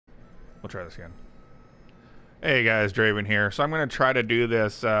We'll try this again. Hey guys, Draven here. So I'm going to try to do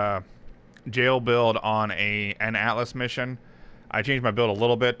this jail build on an Atlas mission. I changed my build a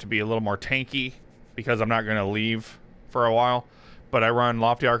little bit to be a little more tanky because I'm not going to leave for a while. But I run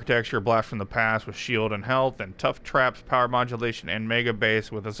Lofty Architecture, Blast from the Past with Shield and Health, and Tough Traps, Power Modulation, and Mega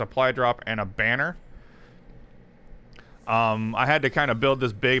Base with a Supply Drop and a Banner. I had to kind of build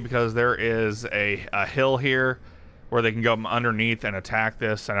this big because there is a hill here where they can go underneath and attack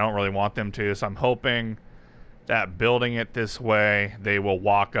this, and I don't really want them to, so I'm hoping that building it this way, they will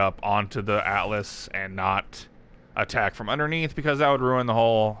walk up onto the Atlas and not attack from underneath, because that would ruin the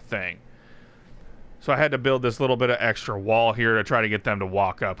whole thing. So I had to build this little bit of extra wall here to try to get them to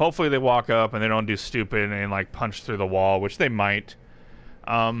walk up. Hopefully they walk up and they don't do stupid and like punch through the wall, which they might.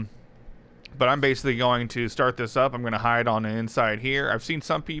 But I'm basically going to start this up. I'm going to hide on the inside here. I've seen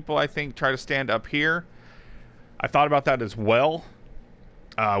some people, I think, try to stand up here. I thought about that as well,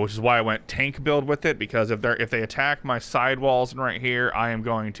 which is why I went tank build with it, because if they attack my side walls and right here, I am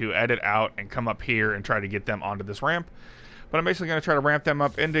going to edit out and come up here and try to get them onto this ramp. But I'm basically going to try to ramp them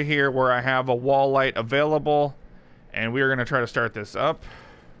up into here where I have a wall light available, and we are going to try to start this up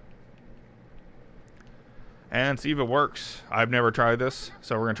and see if it works. I've never tried this,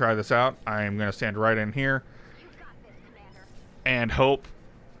 so we're going to try this out. I am going to stand right in here and hope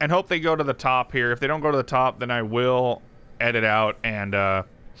they go to the top here. If they don't go to the top, then I will edit out and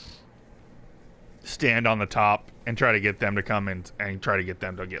stand on the top and try to get them to come in and try to get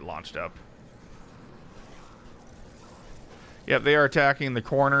them to get launched up. Yep, they are attacking the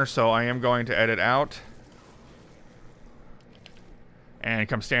corner, so I am going to edit out and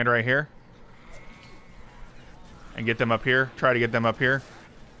come stand right here and get them up here. Try to get them up here.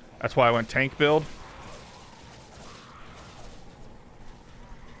 That's why I went tank build.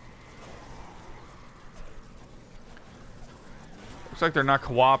 Looks like they're not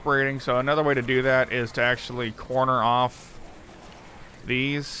cooperating, so another way to do that is to actually corner off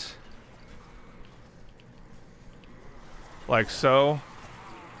these like so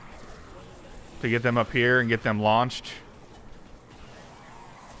to get them up here and get them launched.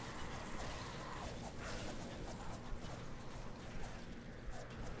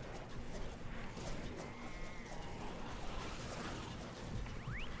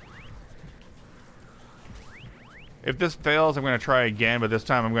 If this fails, I'm going to try again, but this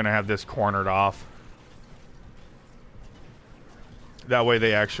time I'm going to have this cornered off. That way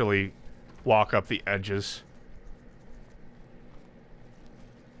they actually walk up the edges.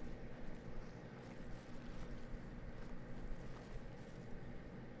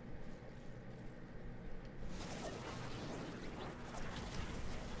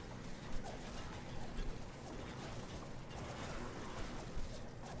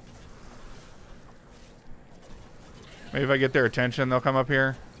 Maybe if I get their attention, they'll come up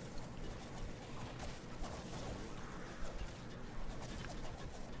here.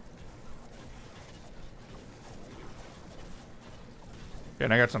 Okay,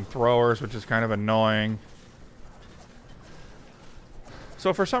 and I got some throwers, which is kind of annoying.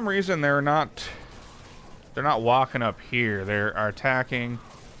 So for some reason, they're not walking up here. They are attacking.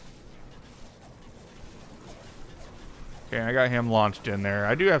 Okay, I got him launched in there.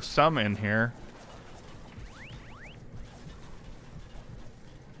 I do have some in here.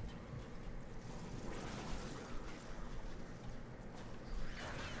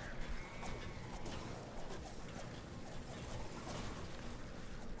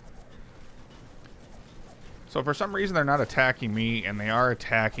 So for some reason they're not attacking me, and they are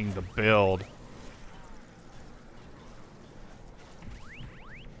attacking the build.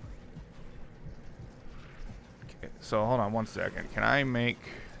 Okay, so hold on one second. Can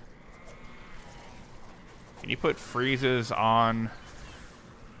you put freezes on?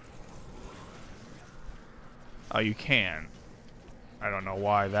 Oh, you can. I don't know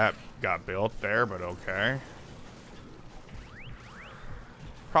why that got built there, but okay.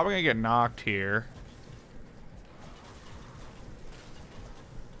 Probably gonna get knocked here.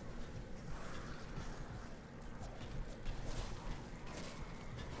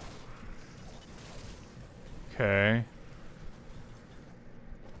 Okay.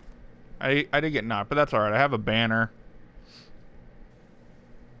 I did get knocked, but that's alright. I have a banner.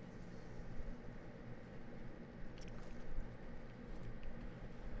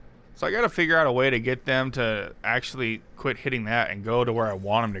 So I gotta figure out a way to get them to actually quit hitting that and go to where I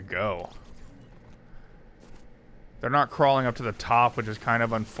want them to go. They're not crawling up to the top, which is kind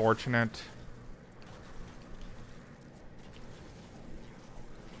of unfortunate.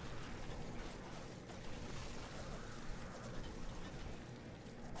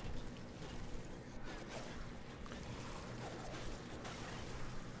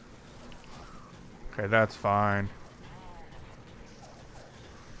 Okay, that's fine.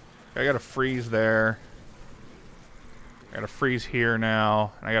 I got a freeze there. I got a freeze here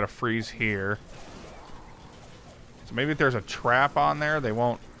now. And I got a freeze here. So maybe if there's a trap on there, they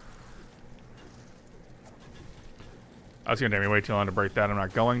won't. That's going to take me way too long to break that. I'm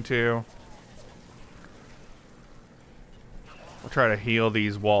not going to. We'll try to heal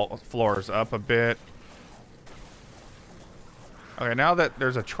these floors up a bit. Okay, now that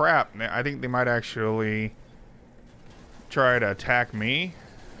there's a trap, I think they might actually try to attack me.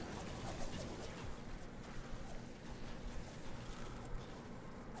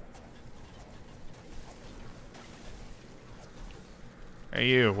 Hey,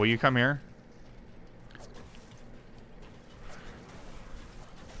 you. Will you come here?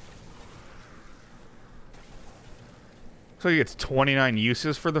 So he gets 29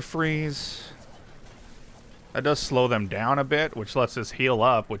 uses for the freeze. That does slow them down a bit, which lets us heal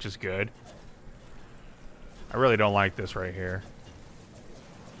up, which is good. I really don't like this right here.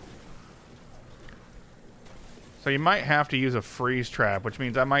 So you might have to use a freeze trap, which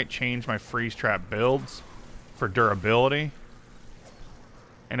means I might change my freeze trap builds for durability.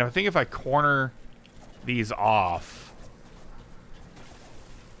 And I think if I corner these off,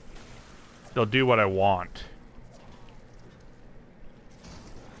 they'll do what I want.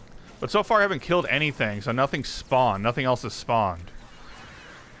 But so far I haven't killed anything, so nothing's spawned. Nothing else has spawned.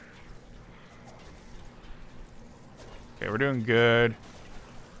 Okay, we're doing good.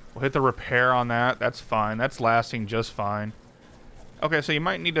 We'll hit the repair on that. That's fine. That's lasting just fine. Okay, so you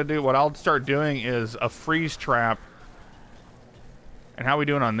might need to do... What I'll start doing is a freeze trap. And how are we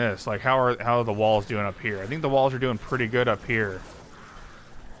doing on this? Like, how are the walls doing up here? I think the walls are doing pretty good up here.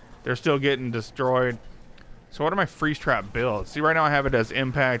 They're still getting destroyed. So what are my freeze trap builds? See, right now I have it as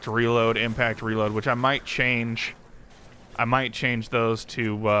impact, reload, which I might change. I might change those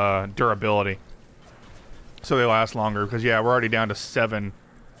to durability. So they last longer. Because, yeah, we're already down to 7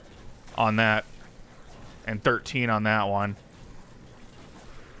 on that. And 13 on that one.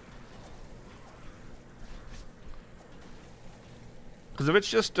 Because if it's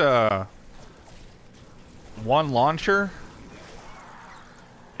just one launcher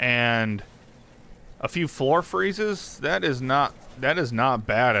and a few floor freezes, that is not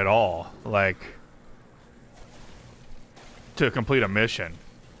bad at all. Like, to complete a mission.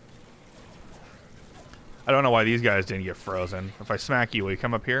 I don't know why these guys didn't get frozen. If I smack you, will you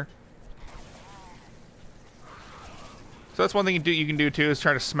come up here? So that's one thing you can do too, is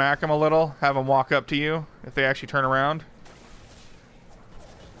try to smack them a little, have them walk up to you if they actually turn around.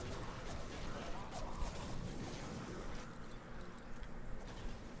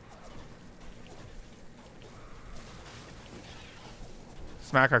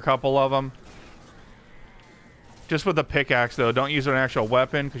 Smack a couple of them. Just with the pickaxe, though. Don't use an actual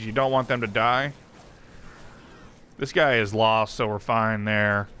weapon, because you don't want them to die. This guy is lost, so we're fine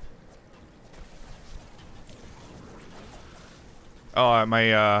there. Oh,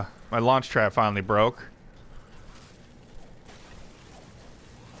 my launch trap finally broke.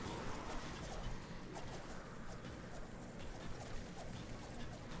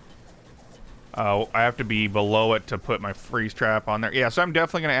 I have to be below it to put my freeze trap on there. Yeah, so I'm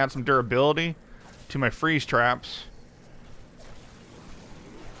definitely going to add some durability to my freeze traps.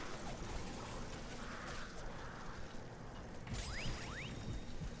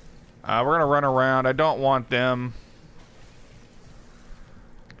 We're going to run around. I don't want them.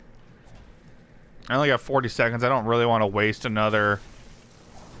 I only got 40 seconds. I don't really want to waste another.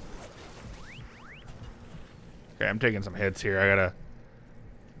 Okay, I'm taking some hits here.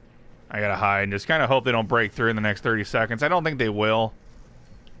 I gotta hide and just kind of hope they don't break through in the next 30 seconds. I don't think they will.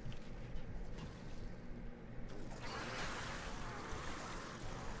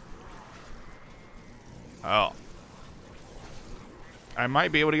 Oh. I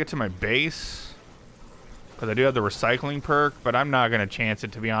might be able to get to my base, because I do have the recycling perk, but I'm not going to chance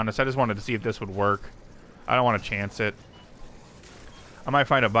it, to be honest. I just wanted to see if this would work. I don't want to chance it. I might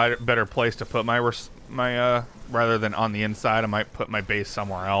find a better place to put my rather than on the inside. I might put my base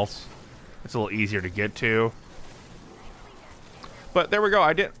somewhere else. It's a little easier to get to. But there we go.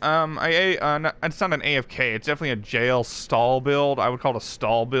 I did. It's not an AFK. It's definitely a jail stall build. I would call it a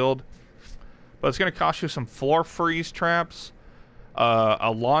stall build. But it's going to cost you some floor freeze traps,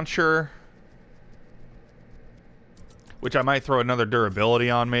 a launcher, which I might throw another durability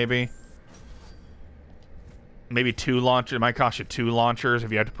on, maybe. Maybe 2 launchers. It might cost you 2 launchers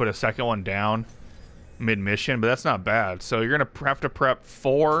if you have to put a second one down mid-mission, but that's not bad. So you're going to have to prep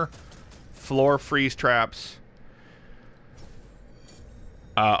 4 floor freeze traps,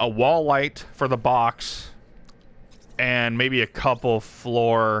 a wall light for the box, and maybe a couple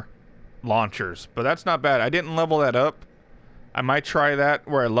floor launchers, but that's not bad. I didn't level that up. I might try that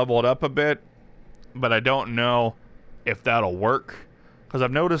where I level it up a bit, but I don't know if that'll work, because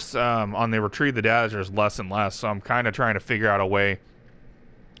I've noticed on the retrieve the data there's less and less, so I'm kind of trying to figure out a way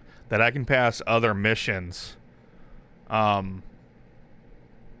that I can pass other missions, you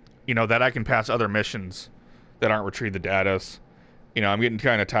know, that I can pass other missions that aren't retrieve the datas. You know, I'm getting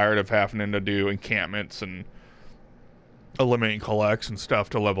kind of tired of having to do encampments and eliminating collects and stuff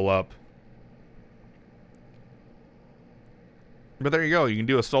to level up. But there you go. You can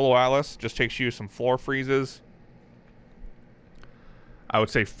do a solo Atlas. Just takes you some floor freezes. I would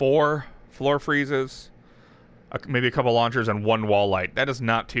say 4 floor freezes, maybe a couple launchers, and 1 wall light. That is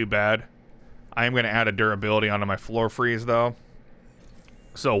not too bad. I am going to add a durability onto my floor freeze, though.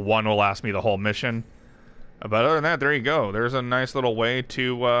 So 1 will last me the whole mission. But other than that, there you go. There's a nice little way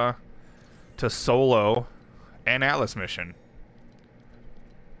to solo an Atlas mission.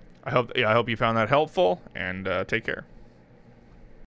 I hope you found that helpful, and take care.